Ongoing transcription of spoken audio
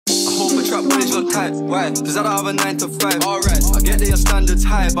always look tight. Why? Cause I don't have a 9 to 5. Alright, I get that your standards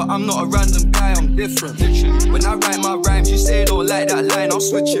high, but I'm not a random guy, I'm different. When I write my rhymes, you say you don't like that line, I'll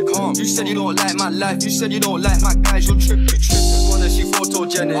switch it. Calm. You said you don't like my life, you said you don't like my guys, you're tripping. Wanna she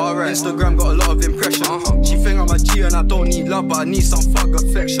photogenic. Alright. Instagram got a lot of impression. She think I'm a G and I don't need love, but I need some fuck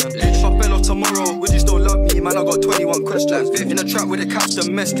affection. If I fell off tomorrow, would you still love me? Man, I got 21 questions. In a trap with the cat's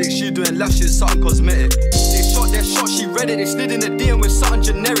domestic, she doing lashes, something cosmetic. They shot their shot, she read it, they slid in the DM with something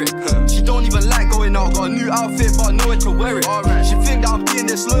generic. She don't even like going out, got a new outfit, but nowhere to wear it. She think that I'm being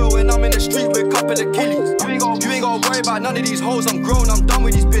disloyal when I'm in the street with a couple of killies. You ain't gotta worry about none of these hoes, I'm grown, I'm done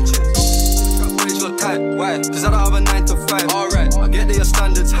with these bitches. Look tight. Why? Cause I don't have a 9 to 5. Alright, I get that your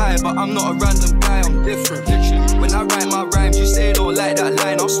standards high, but I'm not a random guy, I'm different. When I write my rhymes, you say you don't like that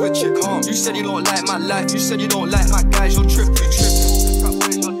line, I'll switch it. Calm. You said you don't like my life, you said you don't like my guys, you're tripping.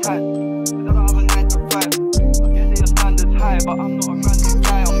 Look tight. Cause I don't have a 9 to 5. I get that your standards high, but I'm not a random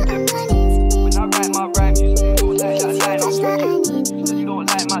guy, I'm different. When I write my rhymes, you say you don't like that line, I'll switch it. You said you don't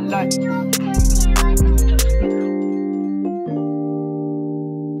like my life.